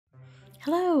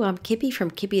Hello, I'm Kippy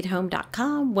from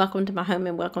kippyathome.com. Welcome to my home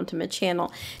and welcome to my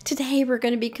channel. Today we're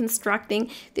going to be constructing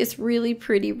this really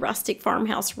pretty rustic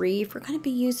farmhouse wreath. We're going to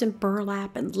be using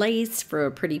burlap and lace for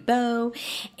a pretty bow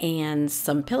and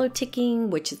some pillow ticking,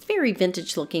 which is very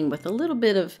vintage looking with a little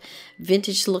bit of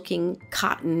vintage looking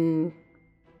cotton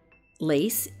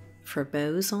lace for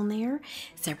bows on there.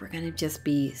 So we're going to just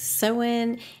be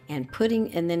sewing and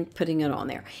putting it on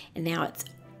there. And now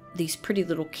these pretty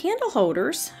little candle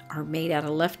holders are made out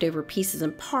of leftover pieces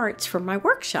and parts from my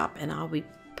workshop, and I'll be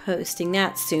posting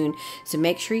that soon. So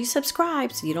make sure you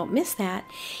subscribe so you don't miss that.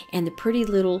 And the pretty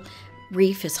little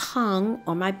wreath is hung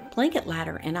on my blanket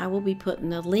ladder, and I will be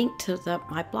putting a link to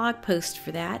my blog post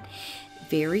for that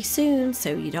very soon,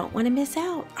 so you don't want to miss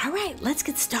out. All right, let's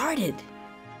get started.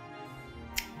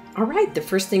 All right, the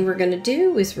first thing we're going to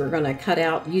do is we're going to cut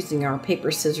out, using our paper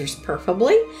scissors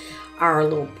preferably, our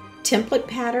little template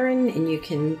pattern, and you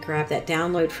can grab that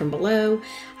download from below.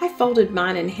 I folded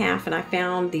mine in half and I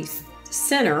found the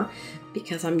center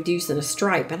because I'm using a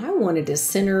stripe, and I wanted to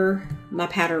center my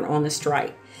pattern on the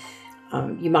stripe.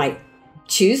 You might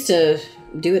choose to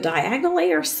do it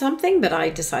diagonally or something, but I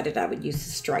decided I would use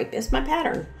the stripe as my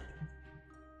pattern.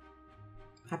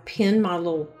 I pinned my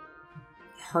little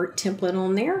heart template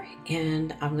on there,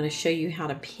 and I'm going to show you how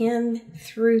to pin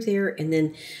through there, and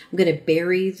then I'm going to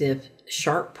bury the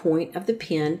sharp point of the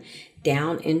pin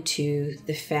down into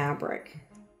the fabric.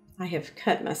 I have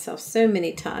cut myself so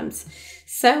many times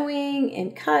sewing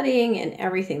and cutting and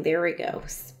everything. There we go.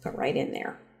 Put right in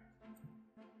there.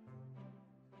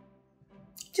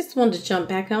 Just wanted to jump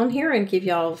back on here and give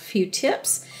y'all a few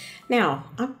tips. Now,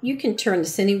 you can turn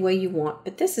this any way you want,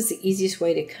 but this is the easiest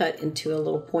way to cut into a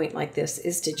little point like this,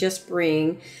 is to just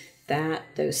bring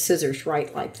those scissors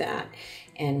right like that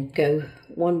and go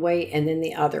one way and then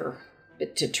the other.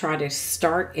 But to try to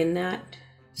start in that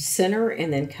center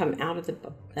and then come out of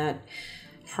that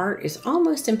heart is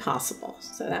almost impossible.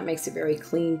 So that makes a very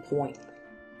clean point.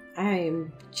 I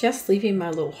am just leaving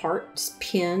my little hearts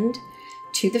pinned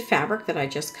to the fabric that I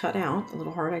just cut out, the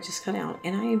little heart I just cut out,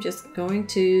 and I am just going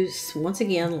to once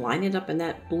again line it up in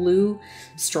that blue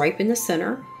stripe in the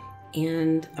center,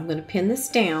 and I'm going to pin this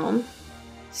down,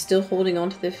 still holding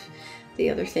on to the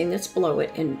other thing that's below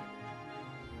it, and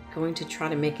going to try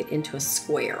to make it into a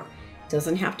square. It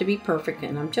doesn't have to be perfect,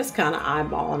 and I'm just kind of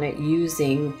eyeballing it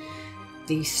using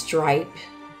the stripe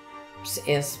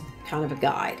as kind of a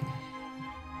guide.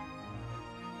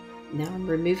 Now I'm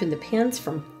removing the pins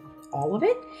from all of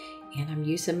it, and I'm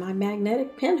using my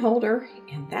magnetic pin holder,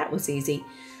 and that was easy.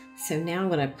 So now I'm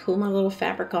going to pull my little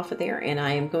fabric off of there, and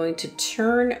I am going to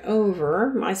turn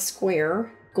over my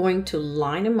square, going to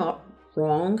line them up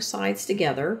wrong sides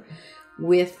together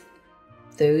with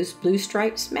those blue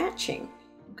stripes matching.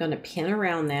 I'm going to pin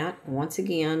around that. Once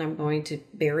again, I'm going to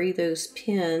bury those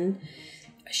pin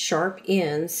sharp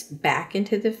ends back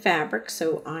into the fabric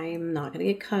so I'm not going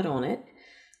to get cut on it.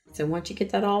 So once you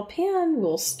get that all pinned,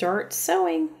 we'll start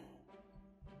sewing.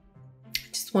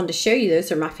 Just wanted to show you,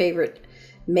 those are my favorite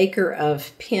maker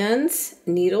of pins,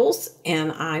 needles,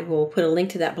 and I will put a link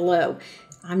to that below.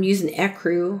 I'm using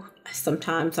ecru.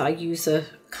 Sometimes I use a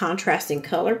contrasting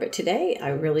color, but today I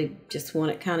really just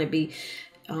want it kind of be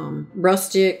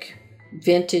rustic,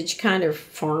 vintage kind of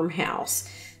farmhouse.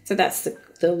 So that's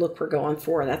the look we're going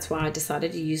for. That's why I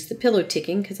decided to use the pillow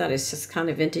ticking, because that is just kind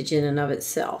of vintage in and of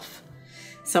itself.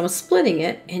 So I'm splitting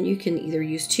it, and you can either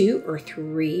use 2 or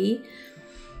 3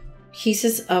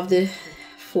 pieces of the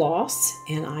floss,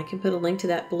 and I can put a link to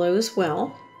that below as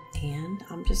well. And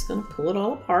I'm just going to pull it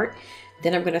all apart.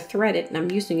 Then I'm going to thread it, and I'm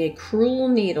using a crewel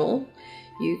needle.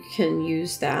 You can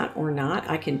use that or not.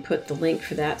 I can put the link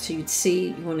for that so you'd see.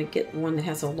 You want to get one that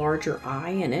has a larger eye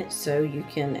in it so you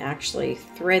can actually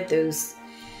thread those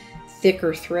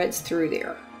thicker threads through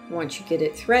there. Once you get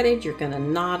it threaded, you're going to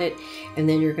knot it, and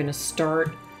then you're going to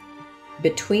start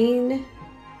between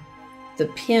the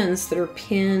pins that are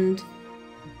pinned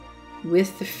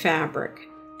with the fabric.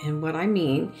 And what I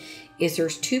mean is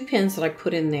there's 2 pins that I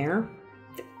put in there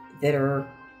that are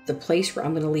the place where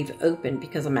I'm going to leave open,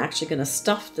 because I'm actually going to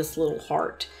stuff this little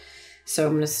heart. So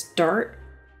I'm going to start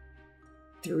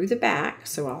through the back,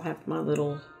 so I'll have my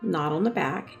little knot on the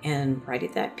back, and right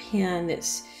at that pin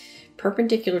that's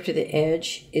perpendicular to the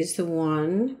edge is the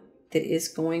one that is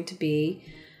going to be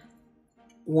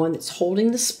one that's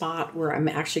holding the spot where I'm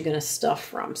actually going to stuff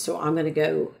from. So I'm going to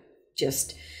go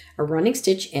just a running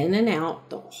stitch in and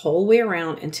out the whole way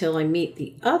around until I meet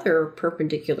the other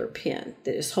perpendicular pin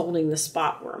that is holding the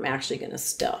spot where I'm actually going to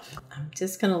stuff. I'm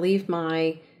just going to leave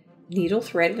my needle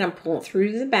threaded. I'm pulling it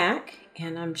through to the back,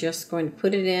 and I'm just going to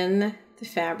put it in the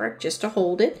fabric just to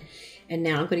hold it. And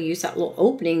now I'm going to use that little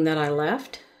opening that I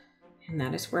left, and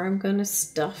that is where I'm going to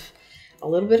stuff a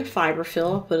little bit of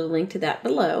fiberfill. I'll put a link to that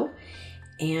below,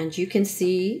 and you can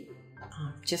see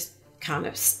just kind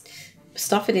of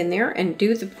stuff it in there and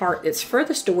do the part that's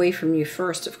furthest away from you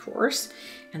first, of course,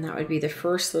 and that would be the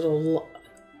first little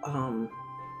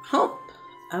hump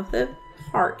of the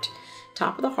heart,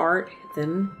 top of the heart.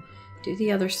 Then do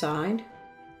the other side,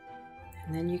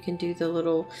 and then you can do the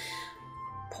little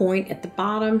point at the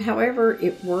bottom, however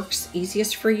it works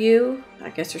easiest for you. I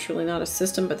guess there's really not a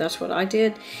system, but that's what I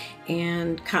did.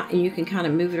 And you can kind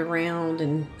of move it around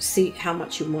and see how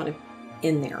much you want it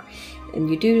in there. And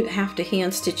you do have to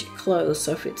hand stitch it closed,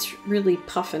 so if it's really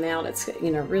puffing out, it's,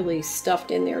 you know, really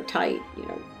stuffed in there tight, you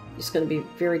know, it's going to be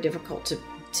very difficult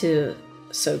to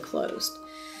sew closed.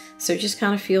 So just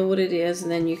kind of feel what it is, and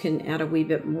then you can add a wee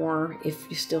bit more if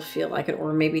you still feel like it,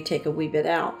 or maybe take a wee bit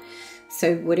out.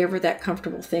 So whatever that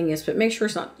comfortable thing is, but make sure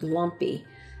it's not lumpy.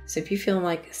 So if you feel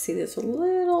like, see this a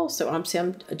little, so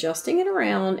I'm adjusting it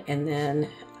around, and then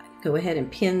go ahead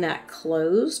and pin that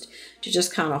closed to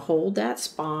just kind of hold that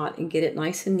spot and get it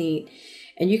nice and neat.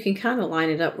 And you can kind of line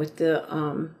it up with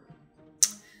the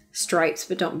stripes,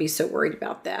 but don't be so worried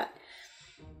about that.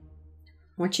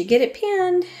 Once you get it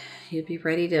pinned, you'll be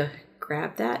ready to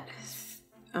grab that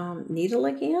needle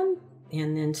again,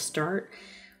 and then start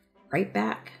right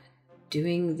back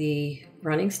doing the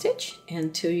running stitch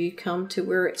until you come to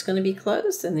where it's going to be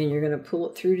closed, and then you're going to pull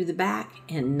it through to the back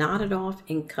and knot it off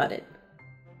and cut it.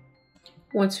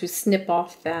 Once we snip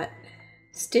off that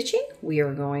stitching, we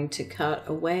are going to cut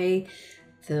away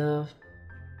the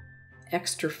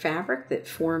extra fabric that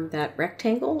formed that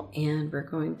rectangle, and we're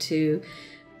going to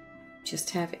just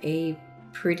have a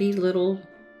pretty little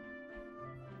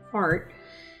heart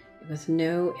with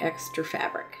no extra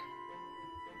fabric.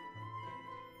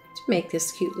 To make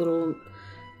this cute little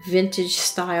vintage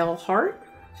style heart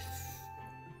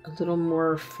a little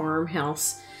more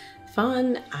farmhouse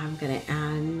fun, I'm going to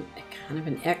add kind of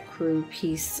an ecru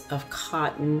piece of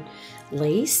cotton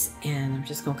lace, and I'm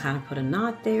just going to kind of put a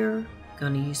knot there. I'm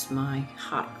going to use my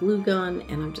hot glue gun,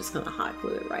 and I'm just going to hot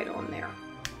glue it right on there.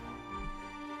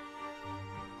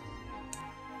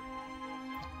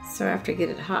 So after I get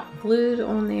it hot glued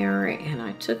on there, and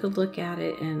I took a look at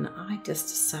it, and I just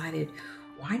decided,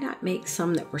 why not make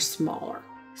some that were smaller?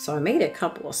 So I made a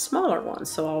couple of smaller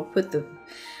ones, so I'll put the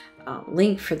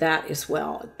link for that as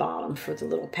well at the bottom for the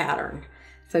little pattern.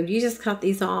 So you just cut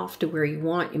these off to where you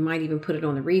want. You might even put it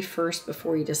on the wreath first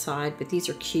before you decide, but these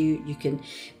are cute. You can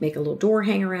make a little door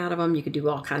hanger out of them. You could do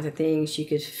all kinds of things. You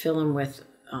could fill them with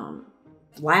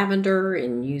lavender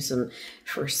and use them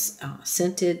for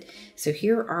scented. So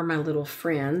here are my little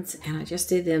friends, and I just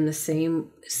did them the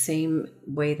same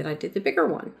way that I did the bigger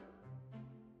one.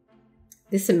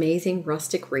 This amazing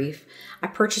rustic wreath I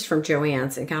purchased from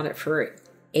Joann's and got it for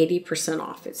 80%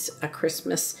 off. It's a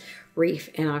Christmas wreath,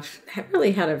 and I've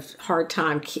really had a hard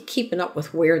time keeping up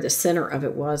with where the center of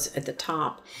it was at the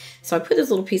top. So I put this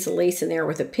little piece of lace in there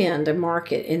with a pin to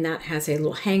mark it, and that has a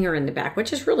little hanger in the back,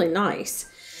 which is really nice.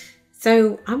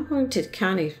 So I'm going to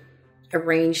kind of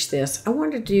arrange this. I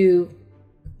want to do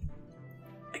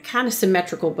a kind of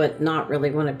symmetrical, but not really.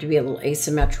 Want it to be a little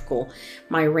asymmetrical,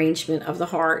 my arrangement of the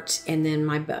heart and then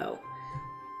my bow.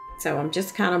 So I'm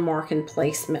just kind of marking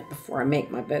placement before I make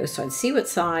my bow, so I'd see what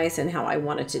size and how I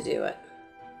wanted to do it.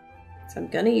 So I'm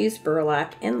going to use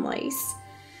burlap and lace.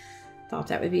 Thought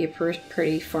that would be a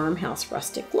pretty farmhouse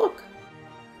rustic look.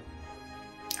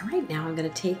 All right, now I'm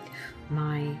going to take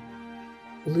my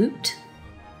looped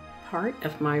part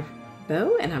of my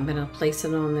bow, and I'm going to place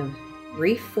it on the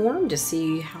wreath form to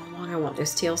see how long I want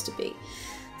those tails to be.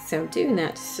 So I'm doing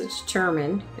that to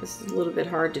determine. It's a little bit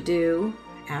hard to do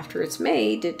after it's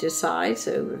made to decide,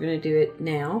 so we're going to do it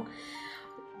now,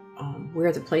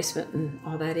 where the placement and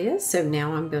all that is. So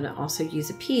now I'm going to also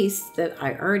use a piece that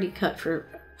I already cut for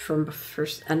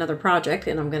another project,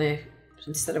 and I'm going to,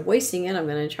 instead of wasting it, I'm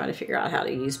going to try to figure out how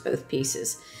to use both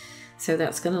pieces. So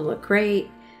that's going to look great.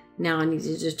 Now I need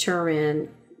to determine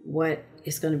what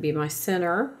is going to be my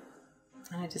center.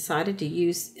 I decided to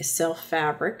use a self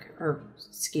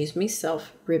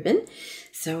ribbon.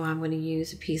 So I'm going to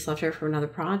use a piece left over from another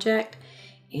project,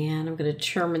 and I'm going to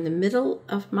determine the middle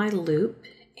of my loop,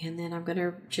 and then I'm going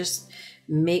to just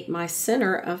make my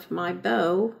center of my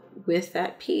bow with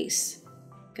that piece.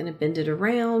 I'm going to bend it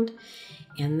around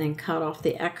and then cut off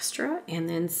the extra and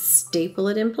then staple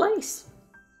it in place.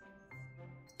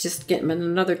 Just getting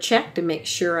another check to make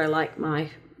sure I like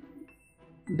my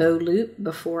bow loop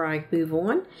before I move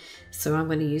on. So I'm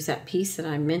going to use that piece that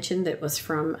I mentioned that was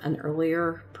from an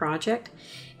earlier project,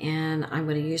 and I'm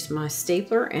going to use my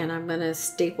stapler, and I'm going to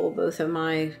staple both of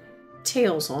my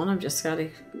tails on. I've just got to,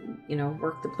 you know,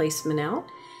 work the placement out.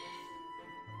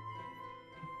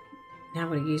 Now I'm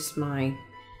going to use my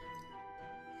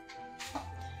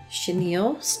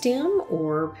chenille stem,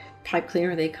 or pipe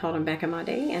cleaner they called them back in my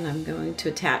day, and I'm going to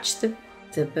attach the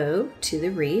bow to the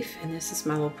wreath. And this is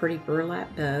my little pretty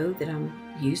burlap bow that I'm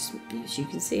used. As you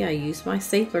can see, I use my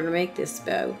stapler to make this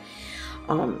bow.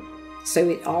 So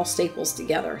it all staples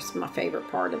together. It's my favorite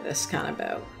part of this kind of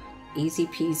bow. Easy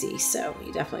peasy. So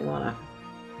you definitely want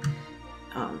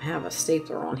to have a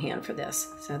stapler on hand for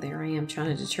this. So there I am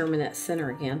trying to determine that center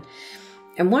again.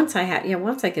 And once I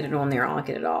get it on there, I'll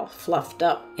get it all fluffed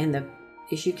up. And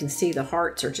as you can see, the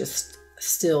hearts are just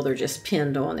still, they're just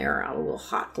pinned on there. I will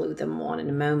hot glue them on in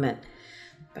a moment.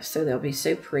 So they'll be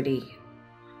so pretty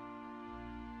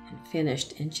and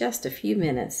finished in just a few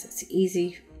minutes. It's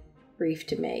easy wreath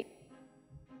to make.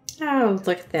 Oh,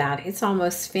 look at that. It's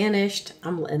almost finished.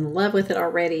 I'm in love with it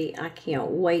already. I can't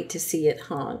wait to see it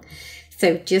hung.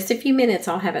 So just a few minutes,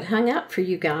 I'll have it hung up for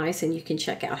you guys, and you can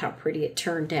check out how pretty it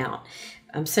turned out.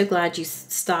 I'm so glad you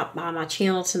stopped by my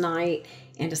channel tonight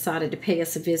and decided to pay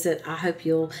us a visit. I hope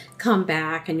you'll come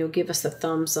back and you'll give us a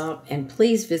thumbs up. And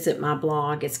please visit my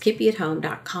blog. It's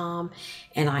kippyathome.com,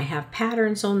 and I have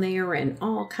patterns on there and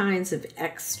all kinds of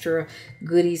extra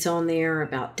goodies on there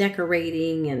about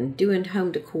decorating and doing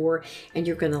home decor. And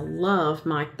you're going to love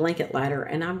my blanket ladder,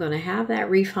 and I'm going to have that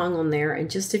wreath hung on there in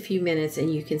just a few minutes,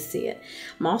 and you can see it.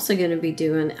 I'm also going to be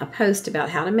doing a post about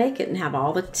how to make it and have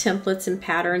all the templates and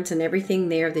patterns and everything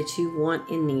there that you want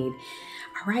and need.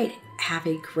 All right, have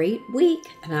a great week,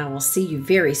 and I will see you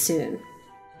very soon.